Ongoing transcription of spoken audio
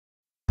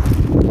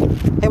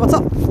Hey, what's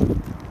up?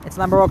 It's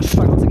Lamborghini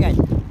Strike once again,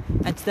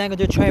 and today I'm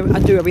going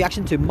to do a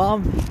reaction to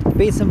Mom,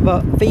 Phineas and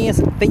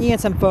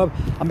Ferb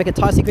on Big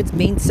Entire Secrets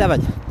Mean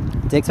 7.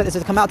 Did expect this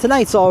to come out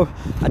today, so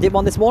I did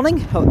one this morning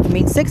for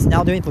Mean 6,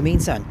 now doing it for Mean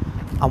 7.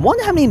 I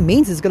wonder how many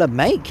means it's going to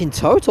make in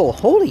total.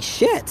 Holy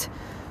shit.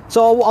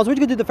 So I was really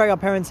going to do the Fairy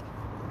Parents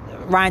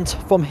rant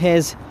from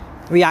his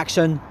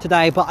reaction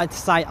today, but I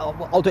decided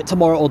I'll do it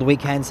tomorrow or the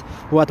weekends.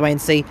 We'll have to wait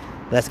and see.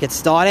 Let's get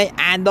started,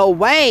 and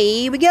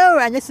away we go.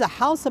 And this is a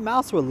House of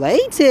Mouse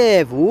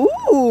relative.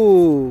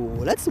 Ooh,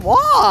 let's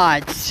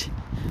watch.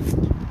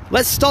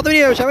 Let's start the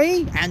video, shall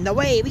we? And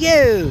away we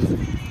go.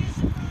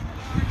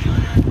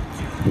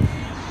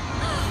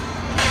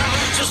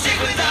 So stick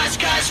with us,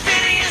 guys.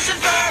 Phineas and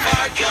Ferb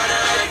are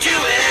gonna do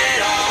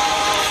it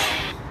all.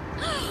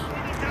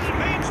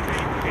 Main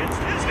Street, it's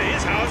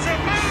Disney's House of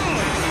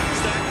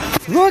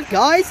Mouse. Look,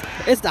 guys,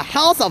 it's the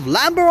House of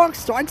Lamborghini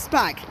Strikes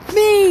Back.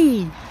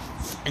 Me.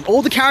 And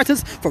all the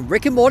characters from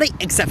Rick and Morty,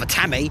 except for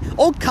Tammy,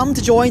 all come to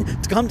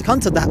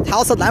the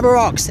House of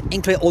Lamborghini,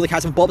 including all the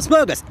characters from Bob's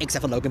Burgers,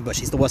 except for Logan Bush.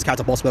 He's the worst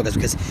character of Bob's Burgers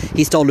because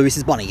he stole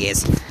Louis's bunny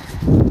ears.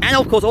 And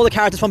of course, all the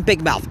characters from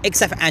Big Mouth,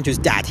 except for Andrew's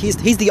dad. He's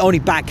the only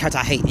bad character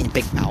I hate in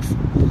Big Mouth.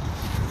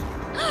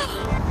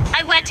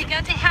 I went to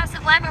go to House of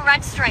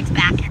Lamborghini Strikes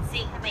Back and see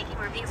him making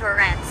reviews or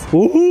rants.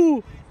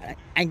 Ooh!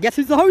 And guess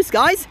who's the host,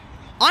 guys?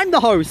 I'm the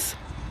host.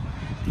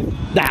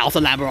 The House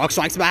of Lamborghini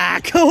Strikes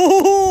Back.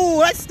 Ooh,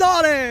 let's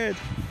start it.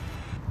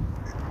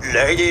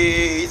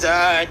 Ladies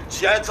and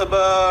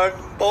gentlemen,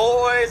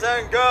 boys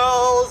and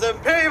girls, and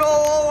people of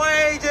all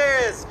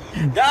ages,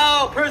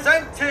 now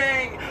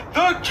presenting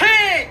the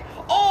king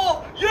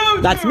of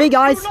YouTube. That's me,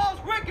 guys. Who loves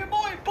Rick and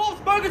Morty,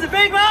 Bob's Burgers, and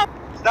Big Mouth.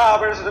 Star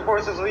versus the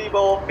forces of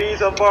evil, Phineas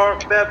and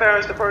Ferb, their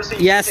parents, the first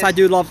season. Yes, I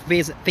do love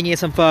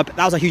Phineas and Ferb.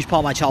 That was a huge part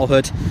of my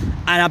childhood.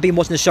 And I've been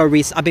watching the show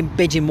recently. I've been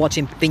binging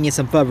watching Phineas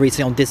and Ferb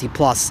recently on Disney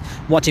Plus,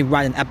 watching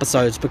random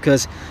episodes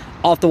because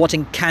after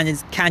watching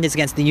Candace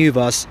Against the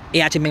Universe, it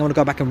actually made me want to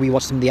go back and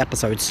rewatch some of the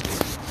episodes.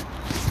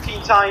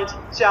 Teen Titans,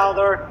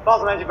 Chandler,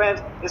 Boston Magic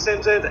Band, The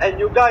Simpsons, and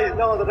you guys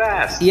know the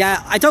rest.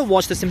 Yeah, I don't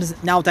watch The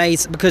Simpsons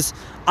nowadays because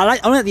I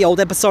only like the old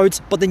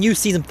episodes, but the new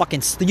season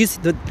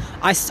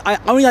I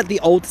only like the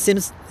old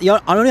Simpsons. I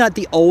only like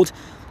the old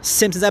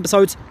Simpsons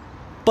episodes,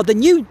 but the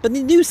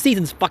new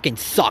seasons fucking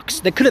sucks.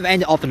 They could have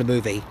ended off in a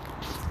movie.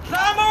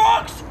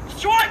 Lamborghini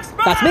Strikes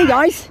Back. That's me,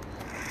 guys.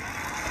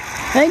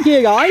 Thank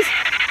you, guys.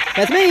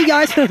 That's me,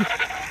 guys.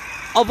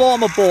 Although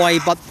I'm a boy,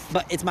 but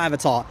it's my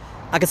avatar.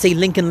 I can see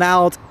Lincoln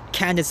Loud,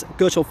 Candace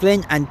Gertrude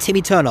Flynn, and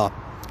Timmy Turner.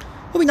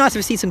 It would be nice if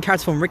we see some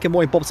characters from Rick and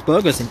Morty, Bob's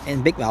Burgers,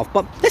 in Big Mouth,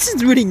 but this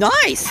is really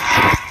nice.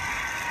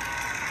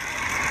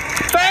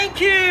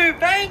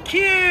 Thank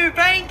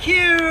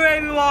you,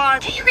 everyone.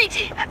 Do you read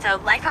the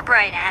episode Life of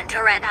Brian and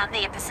to rant on the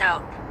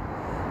episode?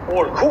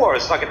 Of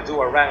course, I'm gonna do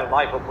a random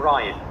Life of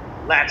Brian.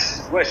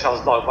 Let's wish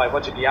us luck by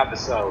watching the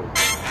episode.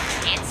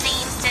 It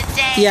seems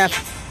today. Yeah,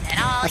 that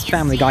all that's you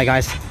Family see Guy,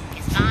 guys. is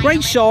finally-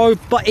 Great show,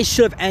 but it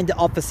should have ended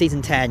off for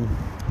season 10.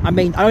 I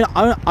mean, I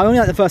only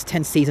like the first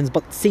 10 seasons,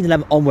 but season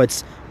 11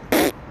 onwards,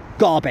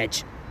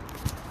 garbage.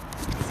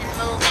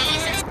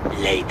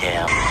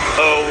 Later.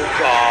 Oh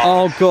god.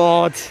 Oh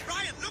god.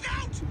 Brian, look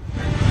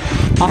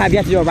out! I have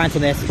yet to do a rant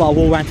on this, but I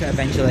will rant it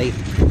eventually.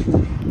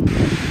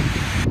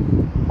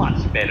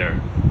 Much better.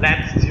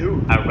 Let's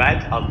do a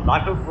rant on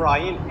Life of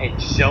Brian and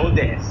show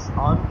this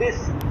on this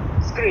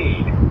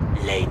screen.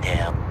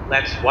 Later.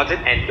 Let's watch it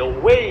and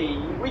away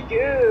we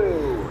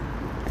go.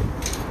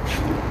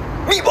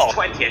 Meatball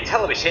 20 and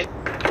television.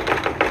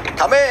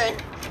 Come in.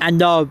 And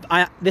no,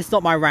 this is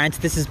not my rant,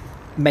 this is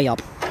made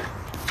up.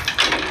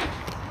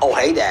 Oh,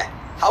 hey there.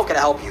 How can I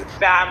help you?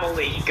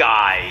 Family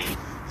Guy.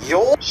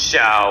 Your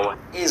Show.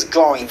 is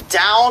going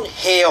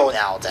downhill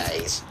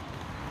nowadays.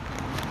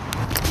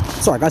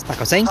 Sorry guys, back I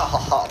was saying.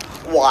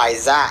 Why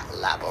is that,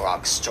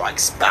 Lamborghini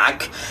Strikes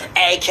Back?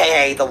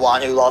 AKA the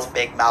one who lost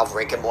Big Mouth,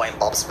 Rick and Morty, and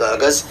Bob's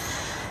Burgers.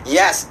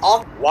 Yes,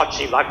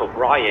 Watching Life of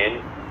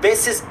Brian.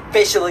 this is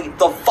officially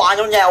the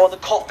final nail in the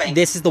coffin.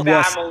 This is the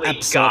worst Family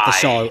episode of the Guy.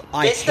 show.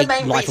 I This is the hate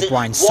main Life of reason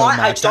Brian so why I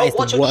much. don't That is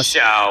watch the a worst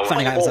show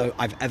Family Guy anymore. episode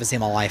I've ever seen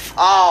in my life.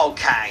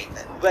 Okay,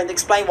 then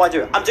explain what I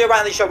do. I'm doing a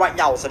random show right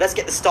now, so let's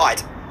get this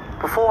started.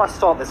 Before I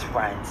start this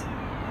rant,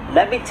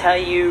 let me tell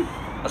you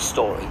a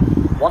story.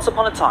 Once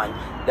upon a time,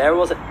 there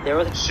was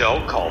a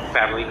Show called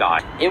Family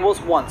Guy. it was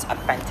once a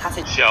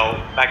fantastic Show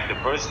back in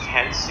the first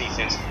 10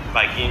 seasons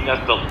by giving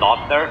us the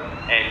laughter,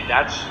 and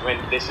that's when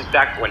this is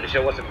back when the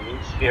show was a mean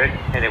spirit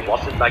and it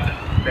wasn't like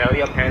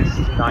very apparent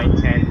season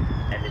 9, 10,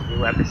 and the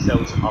new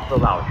episodes of the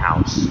Loud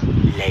House.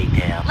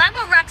 Later.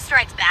 Lamborghini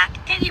Strikes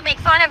Back. Can you make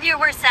fun of your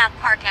worst South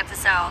Park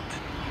episode?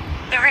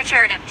 The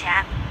Return of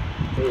Chap.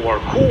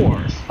 Of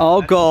course.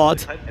 Oh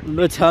god,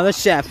 Return of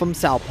Chef from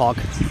South Park.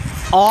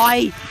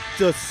 I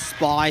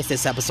despise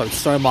this episode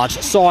so much.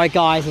 Sorry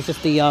guys, it's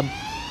just the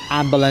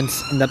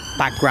ambulance in the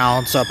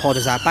background, so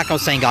apologize for that. Back I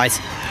was saying, guys.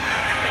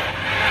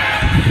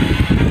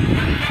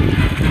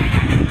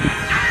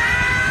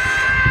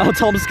 Oh,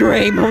 Tom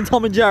Scream on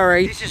Tom and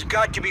Jerry. This has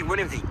got to be one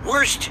of the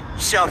worst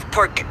South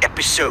Park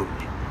episodes.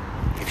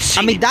 If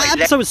I mean, that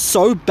episode was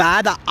so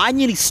bad that I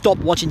nearly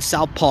stopped watching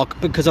South Park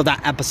because of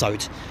that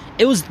episode.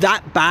 It was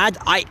that bad,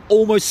 I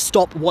almost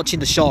stopped watching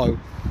the show.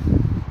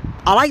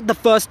 I like the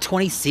first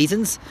 20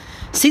 seasons.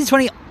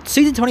 Season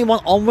 21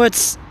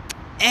 onwards,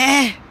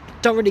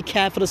 don't really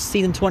care for the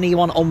season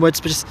 21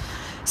 onwards, but just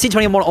season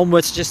 21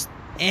 onwards just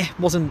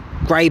wasn't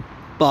great,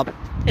 but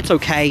it's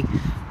okay.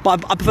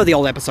 But I prefer the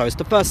old episodes.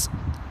 The first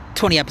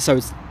 20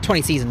 episodes,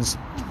 20 seasons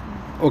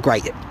were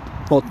great.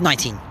 Well,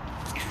 19.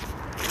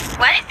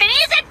 What if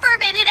Phineas and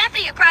Ferb ended up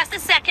across the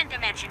second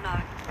dimension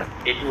mode?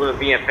 It will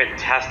be a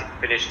fantastic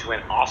finish to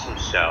an awesome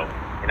show,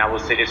 and I will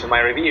say this in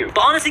my review.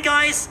 But honestly,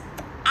 guys,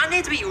 I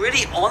need to be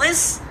really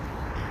honest.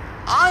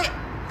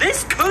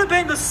 This could have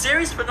been the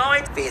series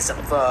finale. Phineas and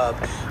Ferb.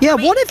 Yeah,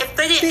 what if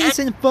Phineas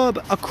and Ferb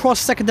Across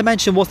Second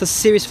Dimension was the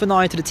series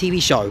finale to the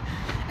TV show,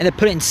 and they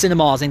put it in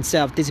cinemas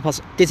instead of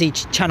Disney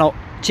Channel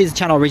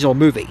original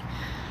movie?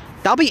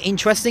 That'll be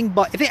interesting.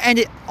 But if it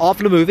ended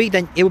after the movie,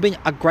 then it would have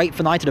been a great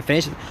finale to the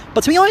finish.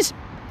 But to be honest,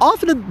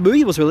 after the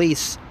movie was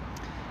released,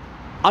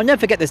 I'll never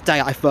forget this day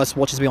I first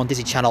watched this movie on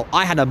Disney Channel.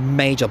 I had a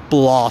major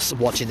blast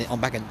watching it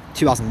back in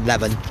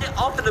 2011.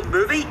 After the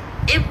movie,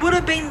 it would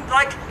have been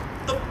like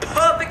the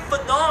perfect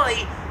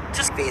finale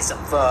to Phineas and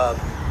Ferb.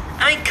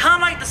 I mean,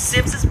 kind of like the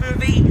Simpsons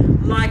movie,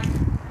 like,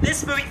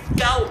 this movie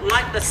felt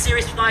like the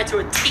series finale to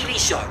a TV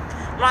show.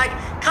 Like,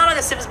 kind of like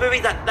the Simpsons movie,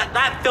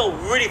 that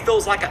film really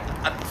feels like a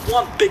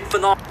one big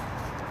finale.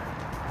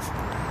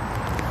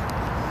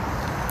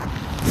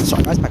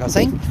 Sorry guys, back I was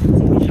saying.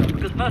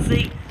 Because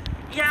personally,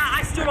 yeah,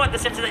 I still like The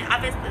Simpsons.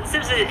 I mean, The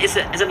Simpsons is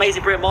an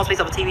amazing, brilliant masterpiece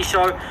of a TV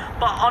show.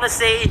 But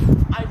honestly,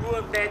 I will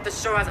admit the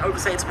show has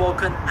overstayed its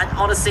welcome. And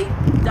honestly,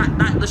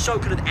 that the show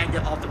could have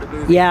ended after the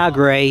movie. Yeah, I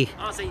agree.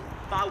 Honestly,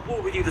 but I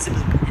will review The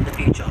Simpsons in the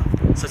future.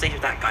 So stay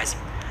tuned for that, guys.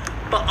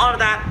 But on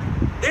that,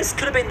 this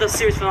could have been the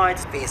series finale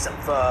to Phineas and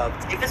Ferb.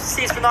 If this was the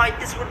series finale,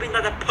 this would have been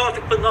like the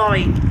perfect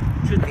finale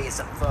to Phineas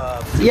and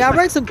Ferb. Yeah, I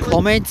read some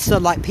comments,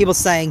 like people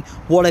saying,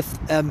 what if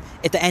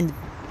the end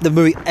the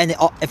movie and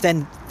if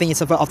then Phineas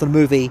and Ferb after the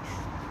movie,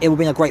 it would have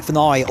been a great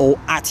finale, or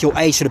At Your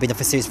Age should have been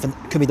the series,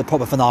 could be the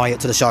proper finale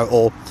to the show,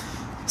 or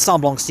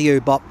Some Belongs to You.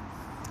 But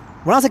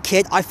when I was a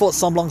kid, I thought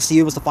Some Belongs to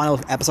You was the final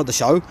episode of the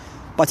show,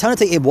 but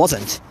eternity it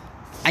wasn't.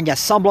 And yes,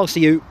 Some Belongs to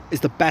You is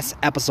the best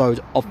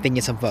episode of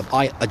Phineas and Ferb.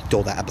 I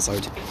adore that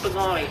episode.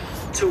 Finale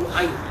to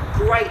a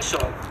great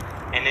show.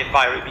 And if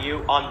I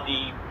review on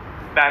the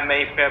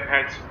fan-made Fair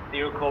Parents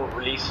theatrical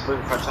release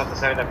movie from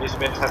 2007 that has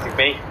been fantastic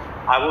made,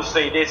 I will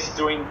say this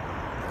during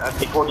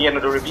before the end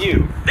of the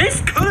review. This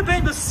could have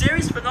been the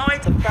series finale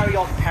to Very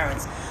Odd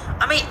Parents.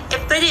 I mean,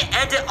 if they didn't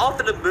end it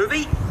after the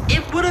movie,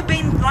 it would have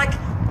been like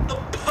the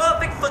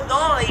perfect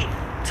finale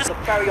to the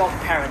Very Odd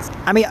Parents.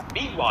 I mean,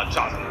 meanwhile,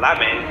 Jonathan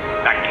Lemon,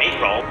 back in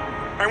April.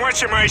 I want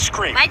some ice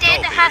cream. My day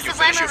at the House of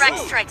Lemon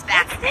strikes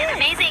back. And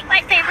amazing.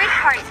 My favorite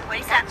part is when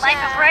he said life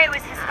of Roy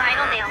was his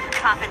final nail in the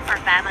coffin for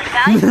family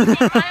values. And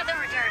one of the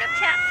return of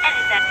Champ. And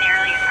his death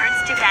nearly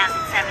returns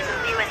 2007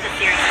 movie was the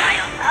series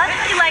final.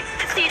 He likes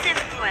the season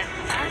one.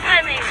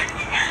 Amazing.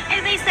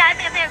 And they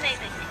said that they're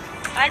amazing.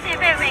 I think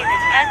they're amazing.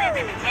 I think they're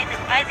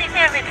amazing. I think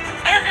they're amazing.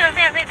 I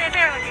think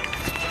they're amazing.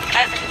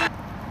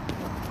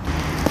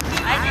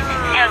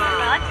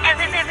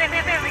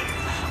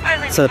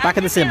 So back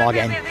in the cinema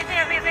again.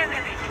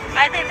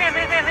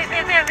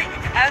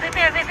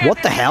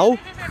 What the hell?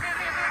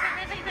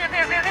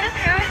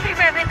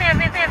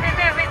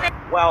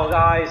 Well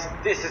guys,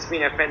 this has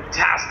been a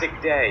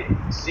fantastic day.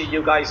 See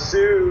you guys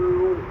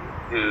soon.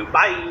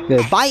 Goodbye.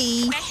 Goodbye.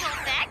 Special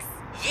effects?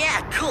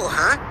 Yeah, cool,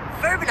 huh?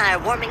 Ferb and I are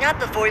warming up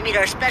before we meet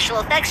our special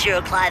effects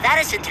hero Clive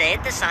Addison today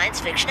at the Science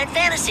Fiction and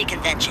Fantasy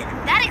Convention.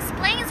 That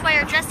explains why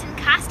you're dressed in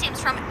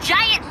costumes from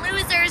Giant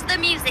Losers the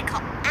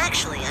Musical.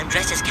 Actually, I'm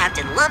dressed as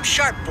Captain Lump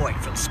Sharpboard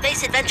from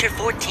Space Adventure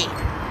 14.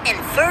 And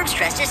Ferb's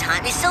dressed as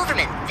Jaime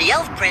Silverman, the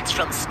elf prince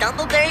from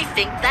Stumbleberry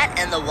Finkbat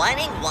and the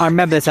Whining Water. I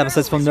remember this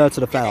episode from Nerd to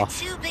the Fair. The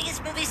two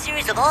biggest movie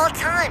series of all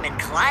time, and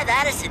Clive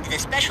Addison did the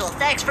special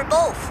effects for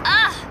both.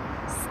 Ugh,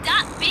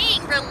 stop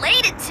being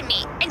related to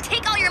me and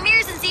take all your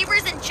mirrors and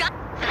zebras and junk.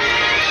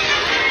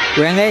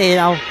 Bring it in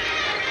now.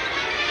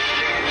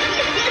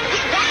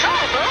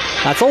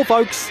 That's all,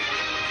 folks.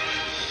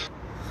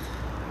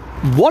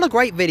 What a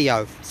great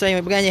video. So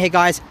anyway, we're going to here,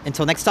 guys.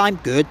 Until next time,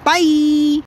 goodbye.